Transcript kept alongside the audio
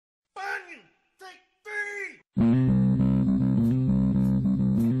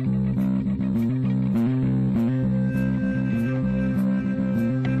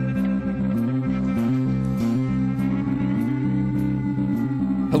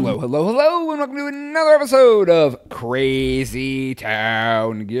Hello, hello, hello, and welcome to another episode of Crazy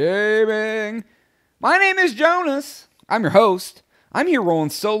Town Gaming. My name is Jonas. I'm your host. I'm here rolling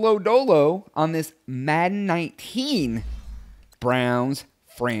solo dolo on this Madden 19 Browns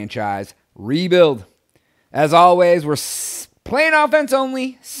franchise rebuild. As always, we're playing offense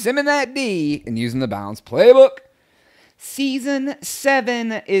only, simming that D, and using the balanced playbook. Season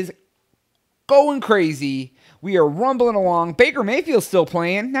 7 is going crazy. We are rumbling along. Baker Mayfield's still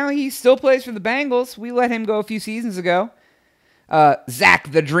playing. Now he still plays for the Bengals. We let him go a few seasons ago.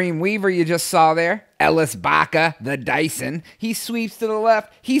 Zach the Dream Weaver you just saw there. Ellis Baca the Dyson. He sweeps to the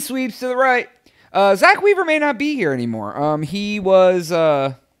left. He sweeps to the right. Zach Weaver may not be here anymore. He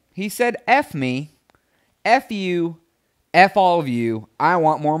said, F me. F you. F all of you. I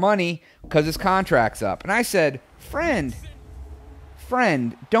want more money because his contract's up. And I said, friend,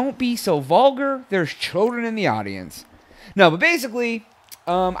 don't be so vulgar. There's children in the audience. No, but basically,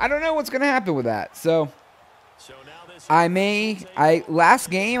 I don't know what's going to happen with that. So, last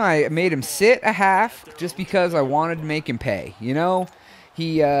game, I made him sit a half just because I wanted to make him pay. You know,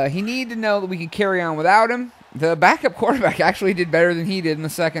 he needed to know that we could carry on without him. The backup quarterback actually did better than he did in the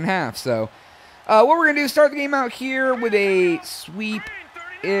second half. So, what we're going to do is start the game out here with a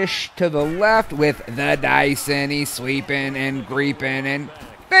sweep-ish to the left with the Dyson. He's sweeping and creeping and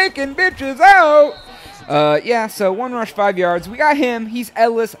faking bitches out. Yeah, so 1 rush, 5 yards. We got him. He's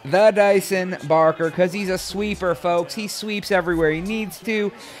Ellis the Dyson Barker because he's a sweeper, folks. He sweeps everywhere he needs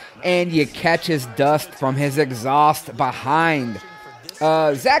to, and you catch his dust from his exhaust behind.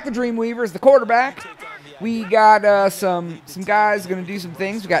 Zach the Dreamweaver is the quarterback. We got some guys going to do some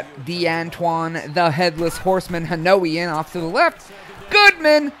things. We got D'Antoine, the Headless Horseman Hanoian off to the left.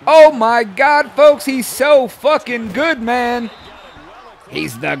 Goodman, oh my God, folks, he's so fucking good, man.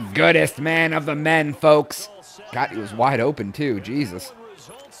 He's the goodest man of the men, folks. God, he was wide open, too, Jesus.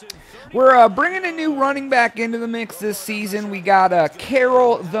 We're bringing a new running back into the mix this season. We got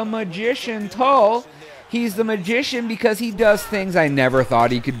Carol the Magician Tull. He's the magician because he does things I never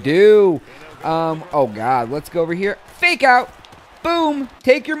thought he could do. Oh, God, let's go over here. Fake out. Boom.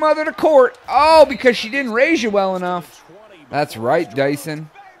 Take your mother to court. Oh, because she didn't raise you well enough. That's right, Dyson.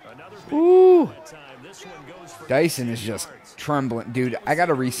 Ooh. Dyson is just trembling. Dude, I got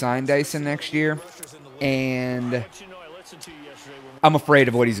to re-sign Dyson next year, and I'm afraid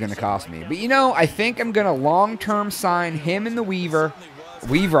of what he's going to cost me. But, you know, I think I'm going to long-term sign him and the Weaver.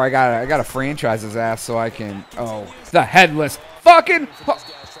 Weaver, I got to franchise his ass so I can... Oh, the Headless fucking...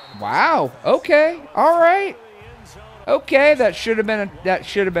 Wow. Okay. All right. Okay, that should have been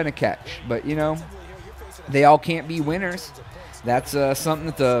a catch. But, you know, they all can't be winners. That's something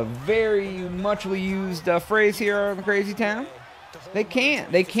that's a very muchly used phrase here in the Crazy Town. They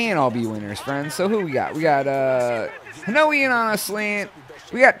can't all be winners, friends. So who we got? We got Hanoian on a slant.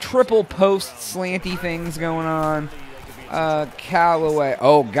 We got triple post slanty things going on. Callaway.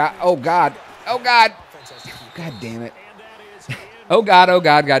 Oh God. Oh God. Oh God. God damn it. Oh God. Oh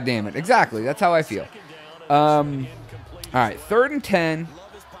God. God damn it. Exactly. That's how I feel. All right. 3rd and 10.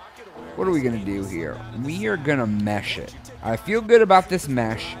 What are we going to do here? We are going to mesh it. I feel good about this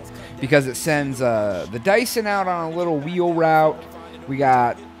mesh because it sends the Dyson out on a little wheel route.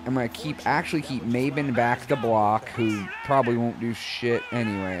 I'm going to keep Maben back to block, who probably won't do shit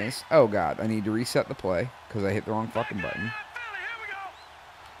anyways. Oh, God. I need to reset the play because I hit the wrong fucking button.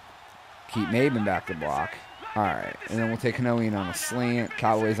 Keep Maben back to block. All right. And then we'll take Hanoian on a slant.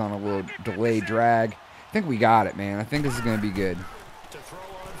 Callaway's on a little delay drag. I think we got it, man. I think this is going to be good.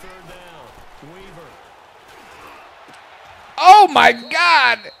 Oh, my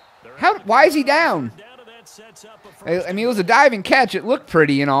God! Why is he down? I mean, it was a diving catch. It looked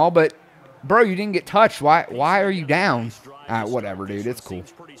pretty and all, but, bro, you didn't get touched. Why are you down? Whatever, dude. It's cool.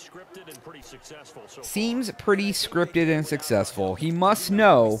 Seems pretty scripted and successful. He must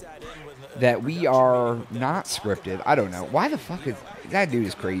know that we are not scripted. I don't know. Why the fuck is... That dude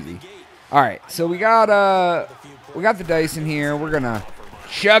is crazy. All right, so we got the Dyson here. We're going to...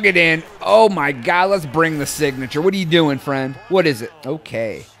 chug it in. Oh, my God. Let's bring the signature. What are you doing, friend? What is it?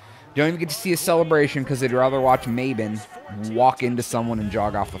 Okay. Don't even get to see a celebration because they'd rather watch Maben walk into someone and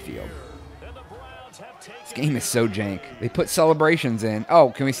jog off the field. This game is so jank. They put celebrations in.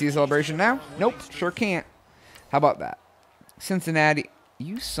 Oh, can we see a celebration now? Nope. Sure can't. How about that? Cincinnati.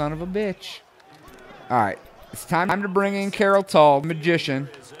 You son of a bitch. All right. It's time to bring in Carol Tull, magician.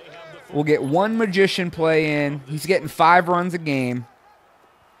 We'll get 1 magician play in. He's getting 5 runs a game.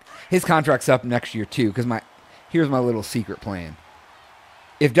 His contract's up next year, too, because here's my little secret plan.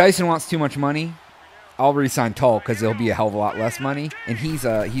 If Dyson wants too much money, I'll re-sign Tull because it'll be a hell of a lot less money, and he's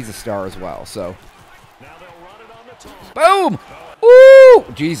a star as well. So, boom! Woo! Woo!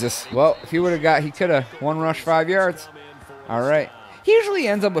 Jesus. Well, if he would have got, he could have one rush 5 yards. All right. He usually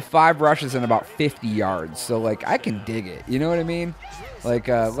ends up with 5 rushes and about 50 yards. So, like, I can dig it. You know what I mean? Like,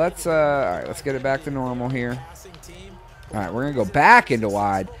 all right, let's get it back to normal here. All right, we're going to go back into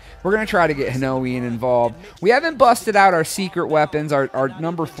wide. We're going to try to get Hanoian involved. We haven't busted out our secret weapons, our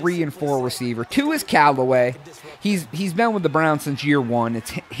number 3 and 4 receiver. 2 is Callaway. He's been with the Browns since year 1. It's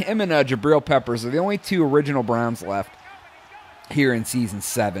him and Jabril Peppers are the only 2 original Browns left here in season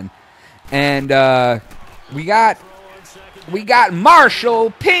 7. And we got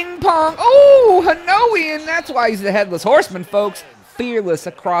Marshall Ping Pong. Oh, Hanoian. That's why he's the headless horseman, folks. Fearless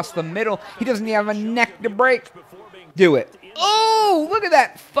across the middle. He doesn't even have a neck to break. Do it. Oh, look at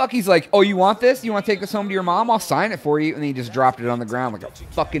that. Fuck, he's like, oh, you want this? You want to take this home to your mom? I'll sign it for you. And then he just dropped it on the ground like a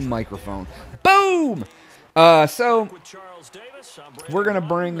fucking microphone. Boom! So, we're going to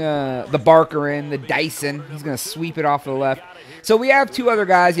bring the Barker in, the Dyson. He's going to sweep it off to the left. So, we have 2 other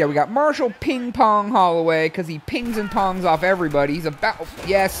guys. Yeah, we got Marshall Ping Pong Holloway because he pings and pongs off everybody. He's about,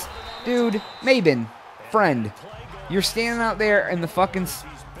 yes, dude, Mabin, friend. You're standing out there in the fucking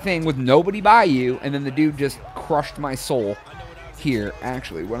thing with nobody by you, and then the dude just crushed my soul. Here,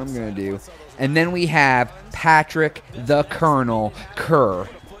 actually, what I'm going to do. And then we have Patrick the Colonel Kerr.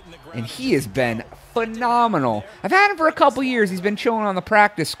 And he has been phenomenal. I've had him for a couple years. He's been chilling on the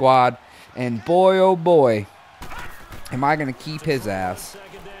practice squad. And boy, oh boy, am I going to keep his ass.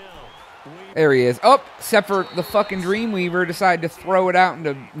 There he is. Oh, except for the fucking Dreamweaver decided to throw it out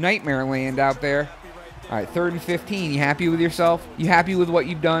into Nightmare Land out there. All right, 3rd and 15. You happy with yourself? You happy with what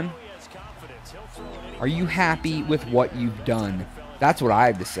you've done? Are you happy with what you've done? That's what I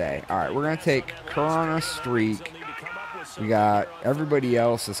have to say. All right, we're going to take Kerr on a streak. We got everybody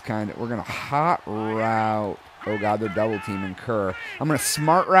else is kind of, we're going to hot route. Oh, God, they're double teaming Kerr. I'm going to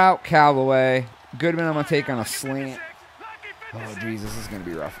smart route Callaway. Goodman, I'm going to take on a slant. Oh, Jesus, this is going to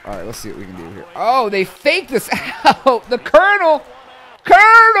be rough. All right, let's see what we can do here. Oh, they faked this out. The Colonel.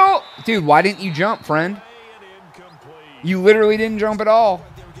 Colonel. Dude, why didn't you jump, friend? You literally didn't jump at all.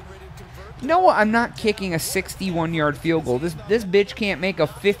 You know what? I'm not kicking a 61-yard field goal. This bitch can't make a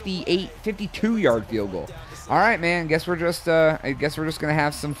 52-yard field goal. All right, man. Guess we're just gonna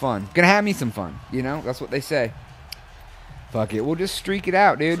have some fun. Gonna have me some fun. You know, that's what they say. Fuck it. We'll just streak it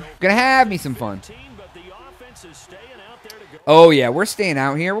out, dude. Gonna have me some fun. Oh yeah, we're staying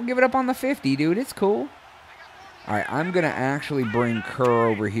out here. We'll give it up on the 50, dude. It's cool. All right, I'm gonna actually bring Kerr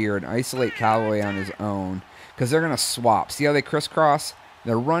over here and isolate Callaway on his own because they're gonna swap. See how they crisscross?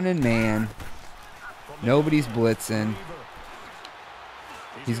 They're running man. Nobody's blitzing.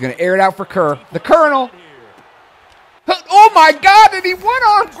 He's going to air it out for Kerr. The Colonel. Oh, my God. Did he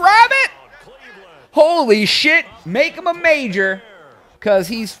one-arm grab it? Holy shit. Make him a major. Because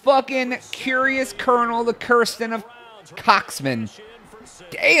he's fucking Curious Colonel, the Kirsten of Coxman.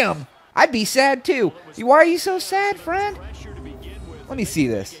 Damn. I'd be sad, too. Why are you so sad, friend? Let me see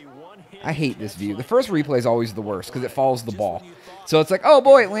this. I hate this view. The first replay is always the worst because it follows the ball. So it's like, oh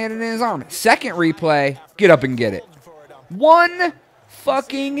boy, it landed in his arm. Second replay, get up and get it. One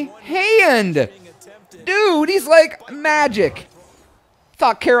fucking hand. Dude, he's like magic.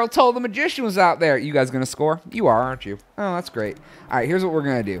 Thought Carol told the magician was out there. You guys going to score? You are, aren't you? Oh, that's great. All right, here's what we're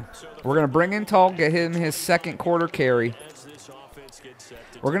going to do. We're going to bring in Tull, get him his second quarter carry.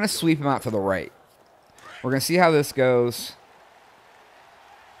 We're going to sweep him out to the right. We're going to see how this goes.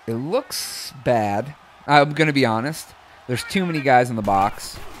 It looks bad. I'm going to be honest. There's too many guys in the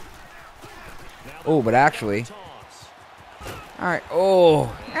box. Oh, but actually. All right. Oh,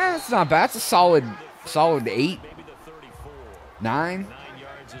 yeah, that's not bad. It's a solid 8. 9.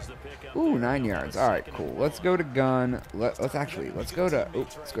 Ooh, 9 yards. All right, cool. Let's go to gun. Let's go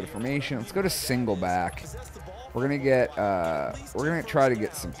to formation. Let's go to single back. We're gonna try to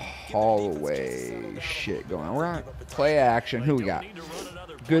get some Holloway shit going on. We're gonna play action. Who we got?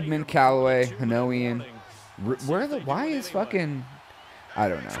 Goodman, Callaway, Hanoian. Why is fucking... I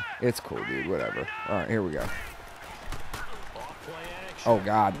don't know. It's cool, dude. Whatever. All right, here we go. Oh,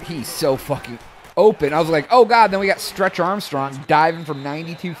 God. He's so fucking open. I was like, oh, God. Then we got Stretch Armstrong diving from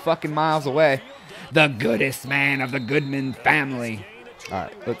 92 fucking miles away. The goodest man of the Goodman family. All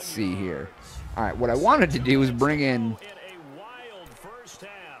right, let's see here. All right, what I wanted to do was bring in...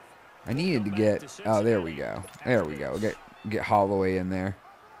 I needed to get... Oh, there we go. There we go. Get Holloway in there.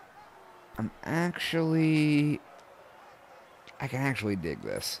 I can actually dig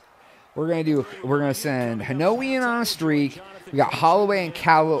this. We're gonna send Hanoian on a streak. We got Holloway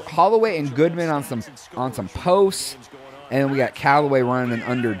and Goodman on some posts, and we got Callaway running an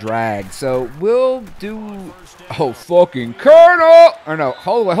under drag. So we'll do fucking Colonel or no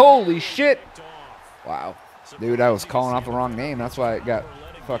Holloway. Holy shit! Wow. Dude, I was calling off the wrong name. That's why it got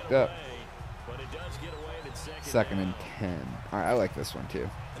fucked up. 2nd and 10. All right, I like this one too.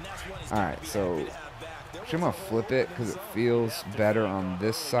 All right, so I'm going to flip it because it feels better on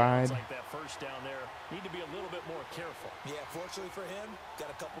this side.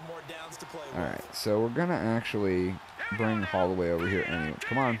 All right, so we're going to actually bring Holloway over here anyway.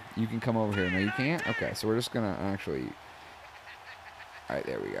 Come on, you can come over here. No, you can't? Okay, so we're just going to actually... All right,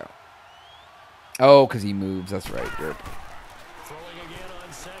 there we go. Oh, because he moves. That's right, Derp.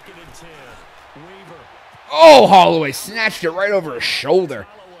 Oh, Holloway snatched it right over his shoulder.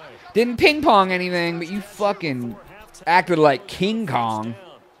 Didn't ping pong anything, but you fucking acted like King Kong.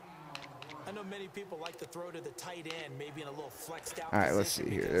 All right, let's see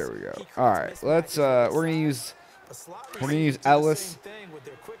here. There we go. All right, let's we're gonna use Ellis,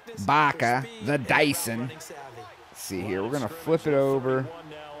 Baca, the Dyson. Let's see here. We're gonna flip it over.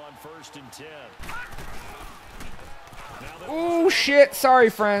 Oh shit! Sorry,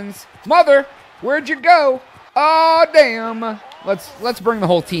 friends. Mother, where'd you go? Oh damn! Let's bring the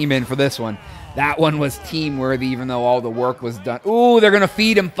whole team in for this one. That one was team worthy, even though all the work was done. Ooh, they're gonna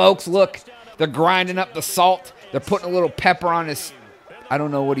feed him, folks. Look, they're grinding up the salt. They're putting a little pepper on his. I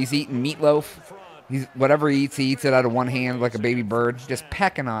don't know what he's eating. Meatloaf. Whatever he eats it out of one hand like a baby bird. Just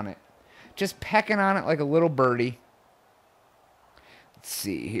pecking on it. Just pecking on it like a little birdie. Let's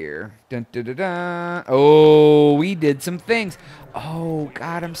see here. Dun, dun, dun, dun. Oh, we did some things. Oh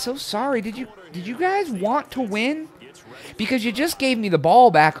God, I'm so sorry. Did you guys want to win? Because you just gave me the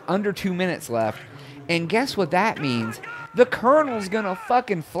ball back under 2 minutes left. And guess what that means? The Colonel's gonna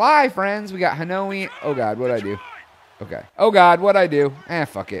fucking fly, friends. We got Hanoi. Oh God, what'd I do? Okay. Oh God, what'd I do?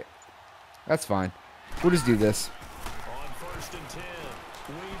 Fuck it. That's fine. We'll just do this.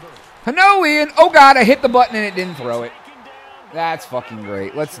 Hanoi, and oh God, I hit the button and it didn't throw it. That's fucking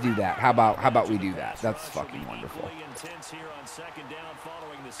great. Let's do that. How about we do that? That's fucking wonderful.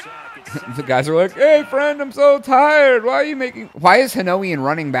 The guys are like, hey friend, I'm so tired. Why is Hanoi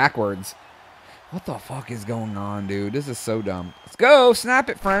running backwards? What the fuck is going on, dude? This is so dumb. Let's go. Snap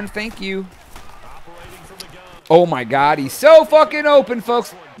it, friend. Thank you. Oh my God, he's so fucking open,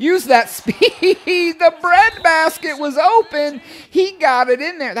 folks. Use that speed. The bread basket was open. He got it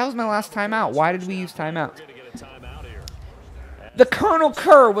in there. That was my last timeout. Why did we use timeout? The Colonel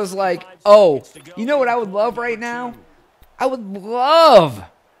Kerr was like, oh, you know what I would love right now? I would love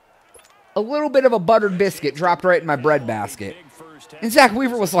a little bit of a buttered biscuit dropped right in my bread basket. And Zach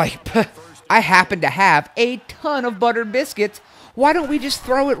Weaver was like, I happen to have a ton of buttered biscuits. Why don't we just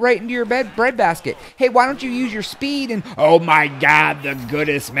throw it right into your bread basket? Hey, why don't you use your speed and... Oh, my God, the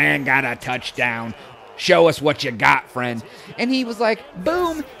goodest man got a touchdown. Show us what you got, friend. And he was like,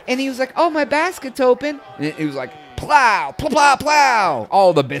 boom. And he was like, oh, my basket's open. And he was like, plow, plow, plow, plow.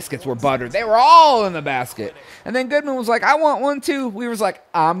 All the biscuits were buttered. They were all in the basket. And then Goodman was like, I want one, too. We was like,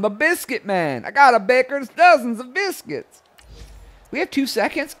 I'm the biscuit man. I got a baker's dozens of biscuits. We have 2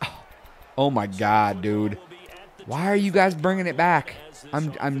 seconds? Oh, my God, dude. Why are you guys bringing it back?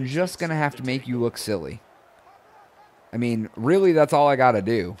 I'm just going to have to make you look silly. I mean, really, that's all I got to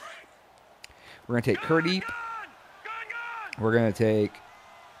do. We're going to take Kerr deep. We're going to take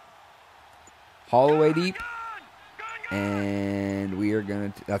Holloway deep. And we are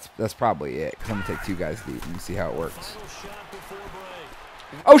going to... That's probably it. Because I'm going to take 2 guys deep and see how it works.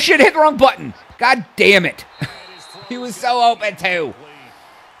 Oh, shit, hit the wrong button. God damn it. He was so open, too.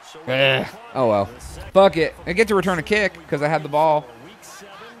 Oh, well. Fuck it. I get to return a kick because I had the ball.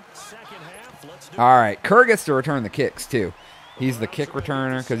 All right. Kerr gets to return the kicks, too. He's the kick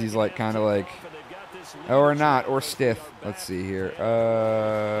returner because he's like kind of like... Or not. Or stiff. Let's see here.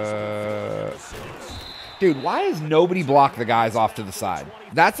 Dude, why has nobody blocked the guys off to the side?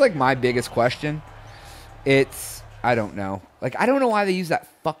 That's like my biggest question. It's... I don't know. Like, I don't know why they use that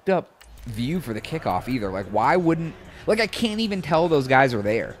fucked up view for the kickoff either. Like, why wouldn't... Like, I can't even tell those guys are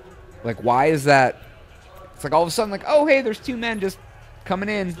there. Like, why is that? It's like all of a sudden, like, oh, hey, there's 2 men just coming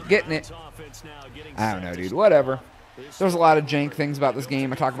in, getting it. I don't know, dude. Whatever. There's a lot of jank things about this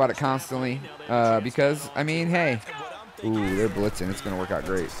game. I talk about it constantly because, I mean, hey. Ooh, they're blitzing. It's going to work out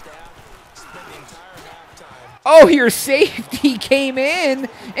great. Oh, your safety came in,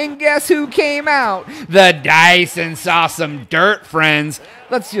 and guess who came out? The Dyson saw some dirt, friends.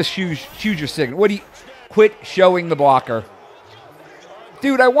 Let's just choose your signal. What do you... Quit showing the blocker.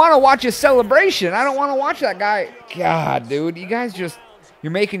 Dude, I want to watch a celebration. I don't want to watch that guy. God, dude, you guys just...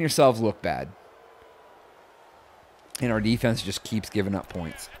 You're making yourselves look bad. And our defense just keeps giving up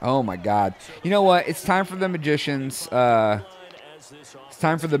points. Oh, my God. You know what? It's time for the magicians. It's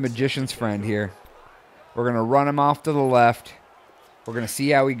time for the magician's friend here. We're going to run him off to the left. We're going to see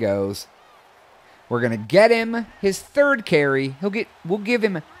how he goes. We're going to get him his third carry. We'll give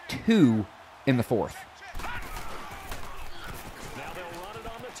him 2 in the 4th.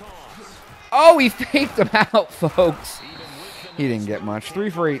 Oh, he faked him out, folks. He didn't get much. 3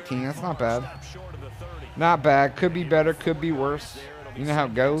 for 18. That's not bad. Not bad. Could be better. Could be worse. You know how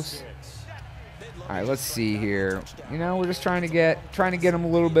it goes. All right, let's see here. You know, we're just trying to get him a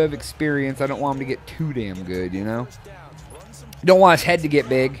little bit of experience. I don't want him to get too damn good, you know. Don't want his head to get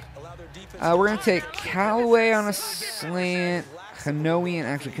big. We're going to take Callaway on a slant. Hanoian.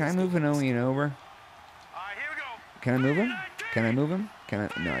 Actually, can I move Hanoian over? Can I move him? Can I move him?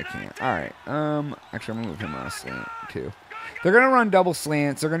 No, I can't. All right. Actually, I'm going to move him on a slant, too. They're going to run double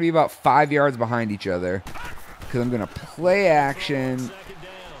slants. They're going to be about 5 yards behind each other. Because I'm going to play action.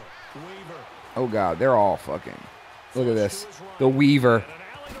 Oh, God. They're all fucking. Look at this. The Weaver.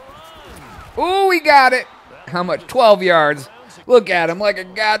 Ooh, we got it. How much? 12 yards. Look at him like a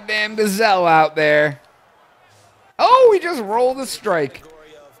goddamn gazelle out there. Oh, we just rolled a strike.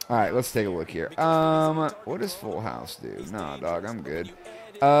 All right, let's take a look here. What does Full House do? Nah, dog, I'm good.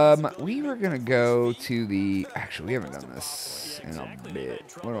 We were going to go to the... Actually, we haven't done this in a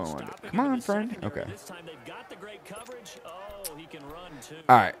bit. What do I want to do? Come on, friend. Okay.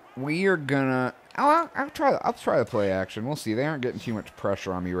 All right, we are going to... I'll try the play action. We'll see. They aren't getting too much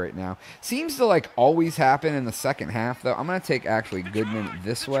pressure on me right now. Seems to, like, always happen in the second half, though. I'm going to take, actually, Goodman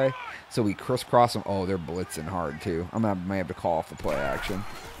this way, so we crisscross them. Oh, they're blitzing hard, too. Might have to call off the play action.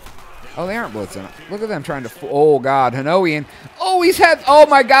 Oh, they aren't blitzing. Look at them trying to... Oh, God. Hanoian. Oh, he's had... Oh,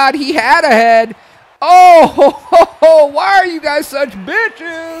 my God. He had a head. Oh, why are you guys such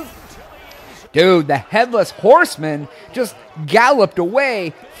bitches? Dude, the Headless Horseman just galloped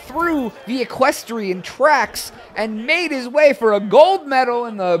away through the equestrian tracks and made his way for a gold medal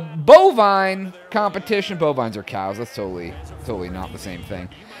in the bovine competition. Bovines are cows. That's totally not the same thing.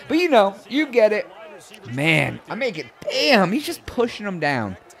 But, you know, you get it. Man, I make it... Damn, he's just pushing them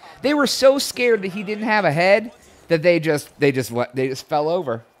down. They were so scared that he didn't have a head that they just fell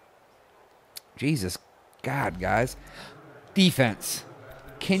over. Jesus God, guys. Defense.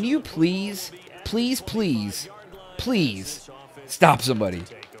 Can you please stop somebody?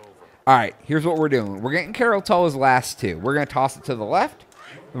 All right, here's what we're doing. We're getting Carroll Tull his last 2. We're going to toss it to the left,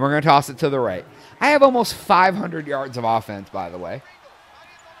 and we're going to toss it to the right. I have almost 500 yards of offense, by the way.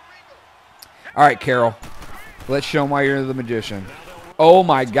 All right, Carroll. Let's show him why you're the magician. Oh,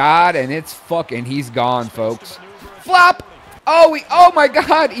 my God, and it's fucking, he's gone, folks. Flop! Oh my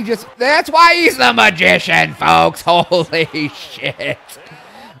God, that's why he's the magician, folks. Holy shit.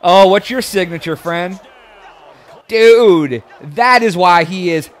 Oh, what's your signature, friend? Dude, that is why he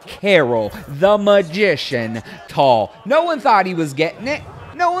is Carroll, the magician, Tull. No one thought he was getting it.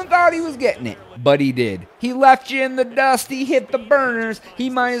 But he did. He left you in the dust. He hit the burners. He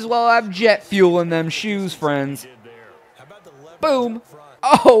might as well have jet fuel in them shoes, friends. Boom.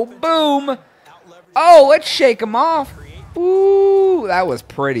 Oh, boom. Oh, let's shake him off. Ooh, that was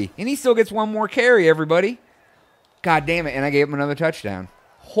pretty. And he still gets one more carry, everybody. God damn it. And I gave him another touchdown.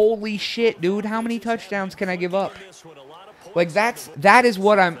 Holy shit, dude. How many touchdowns can I give up? Like, that is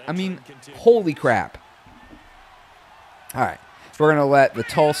what I mean, holy crap. All right. We're going to let the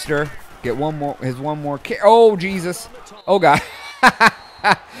Tulster get one more carry. Oh, Jesus. Oh, God.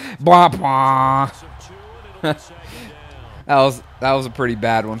 Blah, blah. That was a pretty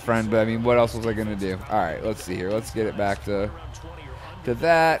bad one, friend, but I mean, what else was I going to do? All right, let's see here. Let's get it back to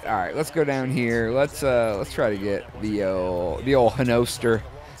that. All right, let's go down here. Let's try to get the old Hanoster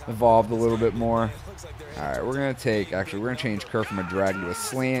evolved a little bit more. All right, we're going to change curve from a drag to a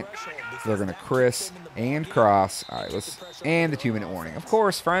slant. So they're going to criss and cross. All right, and the 2-minute warning. Of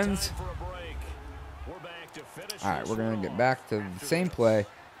course, friends. All right, we're going to get back to the same play.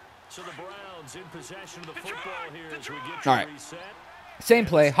 All right, same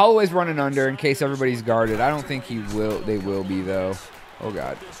play. Holloway's running under in case everybody's guarded. I don't think they will be, though. Oh,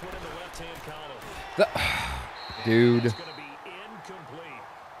 God. Dude.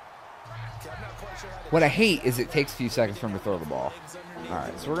 What I hate is it takes a few seconds for him to throw the ball. All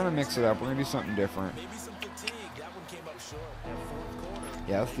right, so we're going to mix it up. We're going to do something different.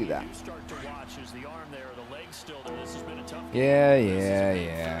 Yeah, let's do that. Yeah.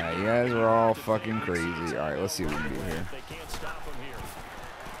 You guys are all fucking crazy. All right, let's see what we can do here.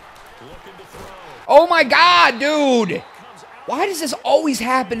 Oh, my God, dude. Why does this always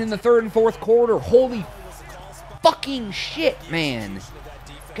happen in the third and fourth quarter? Holy fucking shit, man.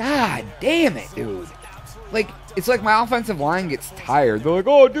 God damn it, dude. Like, it's like my offensive line gets tired. They're like,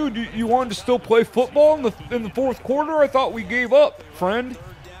 oh, dude, you wanted to still play football in the fourth quarter? I thought we gave up, friend.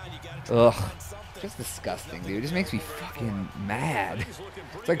 Ugh. Just disgusting, dude. It just makes me fucking mad.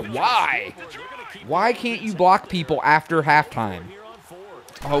 It's like, why? Why can't you block people after halftime?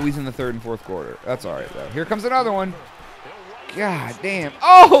 Always in the third and fourth quarter. That's all right, though. Here comes another one. God damn.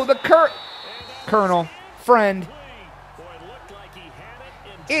 Oh, the Colonel. Friend.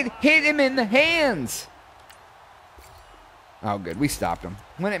 It hit him in the hands. Oh, good. We stopped him.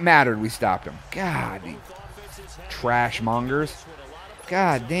 When it mattered, we stopped him. God, these trash mongers.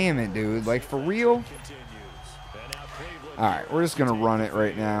 God damn it, dude. Like, for real? All right, we're just going to run it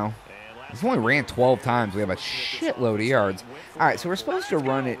right now. He's only ran 12 times. We have a shitload of yards. All right, so we're supposed to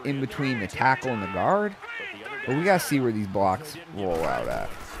run it in between the tackle and the guard. But we got to see where these blocks roll out at.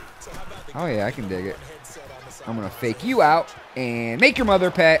 Oh, yeah, I can dig it. I'm going to fake you out and make your mother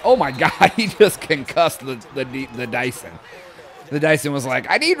pay. Oh, my God. He just concussed the Dyson. The Dyson was like,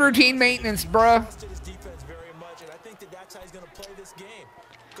 I need routine maintenance, bruh.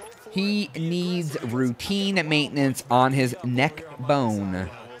 He needs routine maintenance on his neck bone.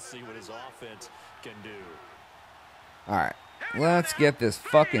 All right, let's get this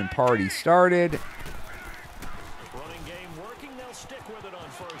fucking party started.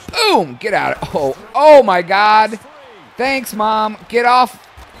 Boom! Get out of it. Oh my God. Thanks, Mom. Get off.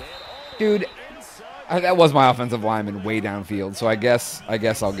 Dude, that was my offensive lineman way downfield, so I guess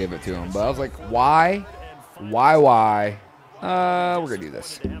I'll give it to him. But I was like, why? Why? We're going to do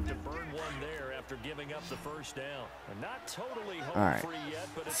this. All right.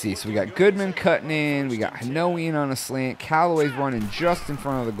 Let's see. So we got Goodman cutting in. We got Hanoian on a slant. Callaway's running just in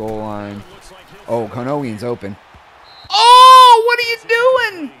front of the goal line. Oh, Hanoian's open. Oh, what are you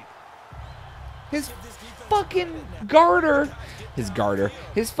doing? His fucking garter.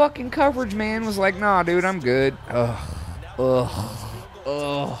 His fucking coverage man was like, nah, dude, I'm good. Ugh.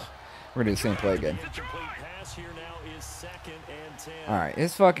 We're going to do the same play again. All right,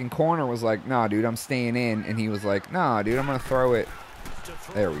 his fucking corner was like, nah, dude, I'm staying in. And he was like, nah, dude, I'm going to throw it.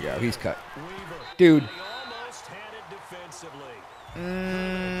 There we go. He's cut. Dude.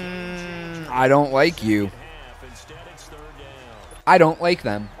 I don't like you. I don't like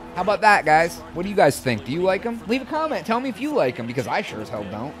them. How about that, guys? What do you guys think? Do you like them? Leave a comment. Tell me if you like them, because I sure as hell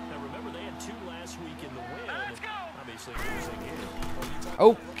don't.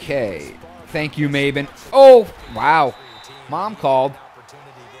 Okay. Thank you, Maben. Oh, wow. Mom called.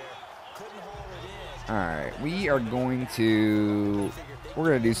 All right. We're going to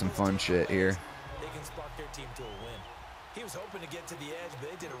do some fun shit here.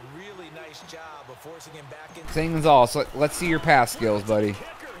 Things all. So let's see your pass skills, buddy.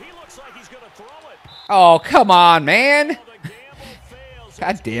 Oh, come on, man.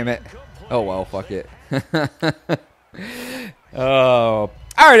 God damn it. Oh, well, fuck it. Oh. All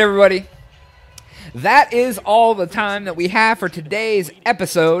right, everybody. That is all the time that we have for today's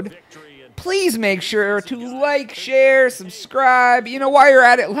episode. Please make sure to like, share, subscribe. You know, while you're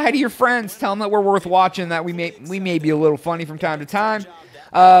at it, lie to your friends. Tell them that we're worth watching, that we may be a little funny from time to time.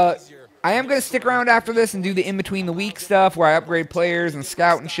 I am going to stick around after this and do the in-between-the-week stuff where I upgrade players and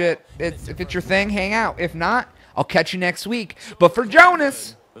scout and shit. If it's your thing, hang out. If not, I'll catch you next week. But for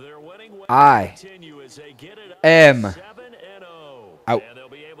Jonas, I am out.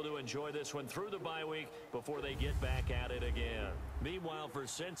 Enjoy this one through the bye week before they get back at it again. Meanwhile, for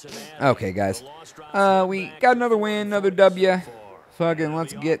Cincinnati, okay, guys, we got another win, another W. Fucking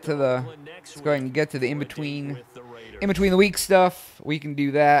let's go ahead and get to the in between the week stuff. We can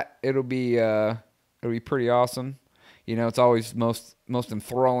do that. It'll be pretty awesome. You know, it's always most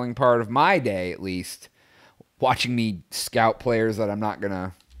enthralling part of my day, at least, watching me scout players that I'm not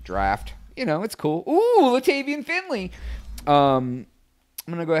gonna draft. You know, it's cool. Ooh, Latavian Finley.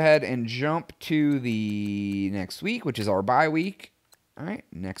 I'm going to go ahead and jump to the next week, which is our bye week. All right,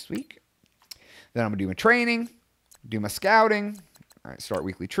 next week. Then I'm going to do my training, do my scouting. All right, start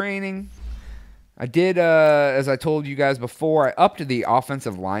weekly training. I did, as I told you guys before, I upped the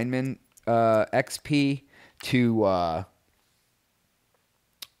offensive lineman XP to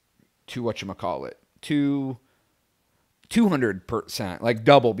whatchamacallit, to 200%, like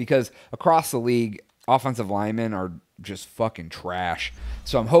double, because across the league, offensive linemen are just fucking trash.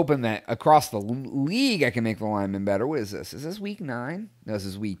 So I'm hoping that across the league I can make the linemen better. What is this? Is this week 9? No, this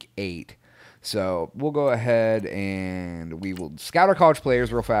is week 8. So we'll go ahead and we will scout our college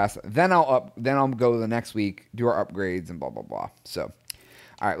players real fast. Then I'll go to the next week, do our upgrades and blah blah blah. So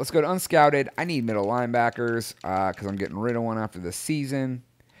all right, let's go to unscouted. I need middle linebackers because I'm getting rid of one after this season.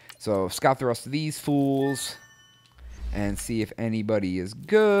 So scout the rest of these fools and see if anybody is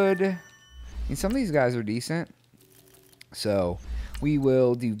good. I mean, some of these guys are decent. So We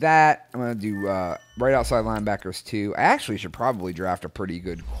will do that. I'm going to do right outside linebackers too. I actually should probably draft a pretty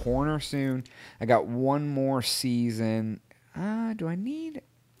good corner soon. I got one more season. Do I need...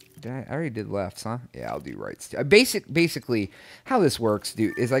 I already did lefts, huh? Yeah, I'll do rights too. Basically, how this works,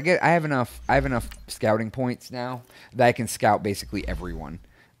 dude, is I have enough scouting points now that I can scout basically everyone.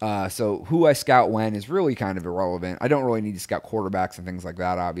 So who I scout when is really kind of irrelevant. I don't really need to scout quarterbacks and things like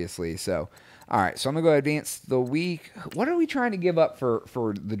that, obviously. So, all right. So I'm gonna go advance the week. What are we trying to give up for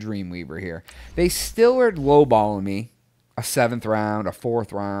the Dreamweaver here? They still are lowballing me. A 7th round, a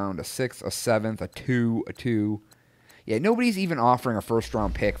 4th round, a 6th, a 7th, a 2. Yeah, nobody's even offering a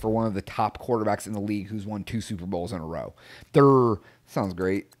first-round pick for one of the top quarterbacks in the league who's won 2 Super Bowls in a row. Sounds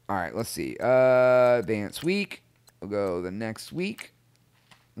great. All right, let's see. Advance week. We'll go the next week.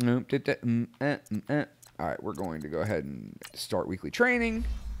 All right, we're going to go ahead and start weekly training.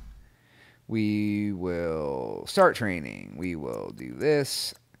 We will start training. We will do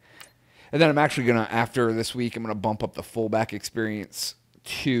this. And then I'm actually going to, after this week, I'm going to bump up the fullback experience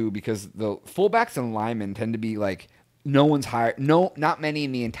too, because the fullbacks and linemen tend to be like, no one's higher. No, not many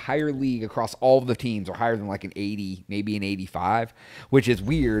in the entire league across all of the teams are higher than like an 80, maybe an 85, which is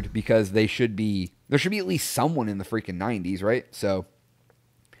weird because there should be at least someone in the freaking 90s, right? So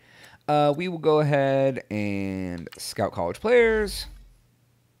we will go ahead and scout college players.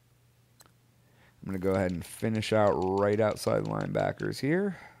 I'm going to go ahead and finish out right outside linebackers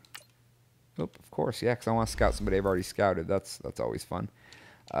here. Oh, of course, yeah, because I want to scout somebody I've already scouted. That's always fun.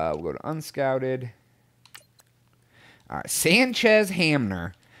 We'll go to unscouted. All right, Sanchez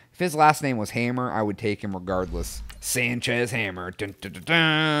Hamner. If his last name was Hammer, I would take him regardless. Sanchez Hammer. Dun, dun, dun,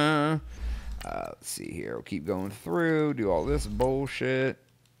 dun. Let's see here. We'll keep going through. Do all this bullshit.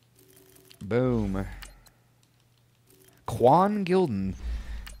 Boom. Quan Gilden.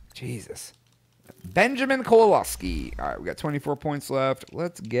 Jesus. Benjamin Kowalski. All right, we got 24 points left.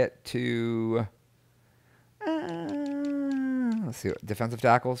 Let's get to... let's see. Defensive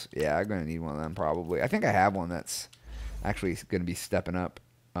tackles? Yeah, I'm going to need one of them probably. I think I have one that's actually going to be stepping up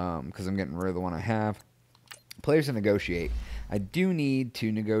because I'm getting rid of the one I have. Players to negotiate. I do need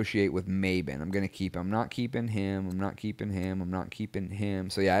to negotiate with Maben. I'm going to keep him. I'm not keeping him. I'm not keeping him. I'm not keeping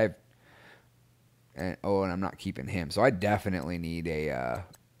him. So, yeah, I have... and I'm not keeping him. So, I definitely need a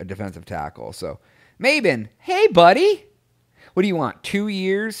defensive tackle. So, Maben, hey, buddy. What do you want? 2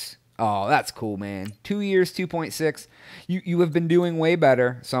 years? Oh, that's cool, man. 2 years, 2.6. You have been doing way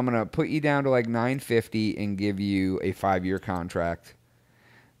better. So I'm going to put you down to like 950 and give you a 5-year contract.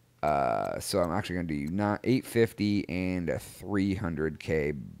 So I'm actually going to do you 850 and a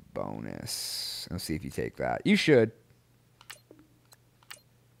 300K bonus. Let's see if you take that. You should.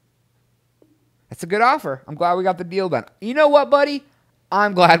 That's a good offer. I'm glad we got the deal done. You know what, buddy?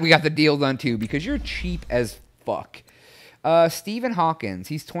 I'm glad we got the deal done too because you're cheap as fuck. Stephen Hawkins,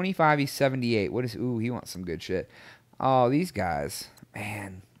 he's 25, he's 78. Ooh, he wants some good shit. Oh, these guys,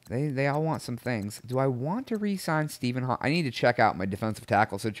 man, they all want some things. Do I want to re-sign Stephen Hawkins? I need to check out my defensive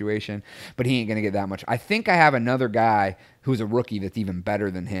tackle situation, but he ain't going to get that much. I think I have another guy who's a rookie that's even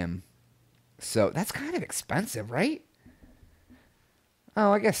better than him. So that's kind of expensive, right?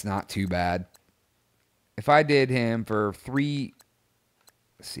 Oh, I guess not too bad. If I did him for let's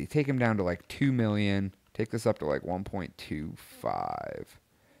see, take him down to like 2 million. Take this up to like 1.25.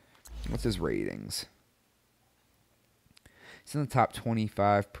 What's his ratings? He's in the top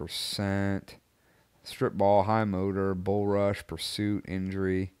 25%. Strip ball, high motor, bull rush, pursuit,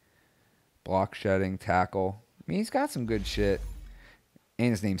 injury, block shedding, tackle. I mean, he's got some good shit.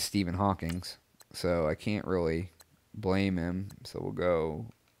 And his name's Stephen Hawkins. So I can't really blame him. So we'll go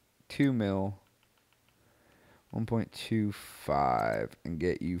 2 mil, 1.25, and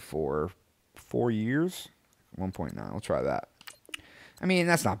get you for 4 years. 1.9. We'll try that. I mean,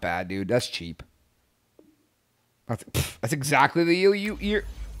 that's not bad, dude. That's cheap. That's exactly the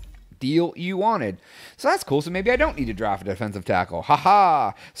deal you wanted. So that's cool. So maybe I don't need to draft a defensive tackle.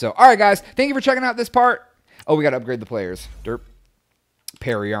 Haha. So, all right, guys. Thank you for checking out this part. Oh, we got to upgrade the players. Derp.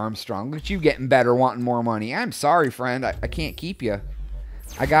 Perry Armstrong. Look at you getting better, wanting more money. I'm sorry, friend. I can't keep you.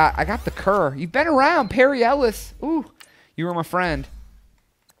 I got the cur. You've been around. Perry Ellis. Ooh. You were my friend.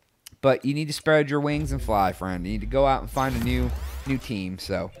 But you need to spread your wings and fly, friend. You need to go out and find a new team.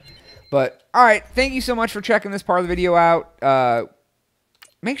 So, but all right, thank you so much for checking this part of the video out.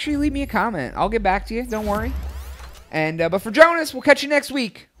 Make sure you leave me a comment. I'll get back to you. Don't worry. And but for Jonas, we'll catch you next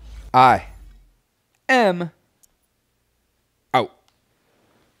week. I am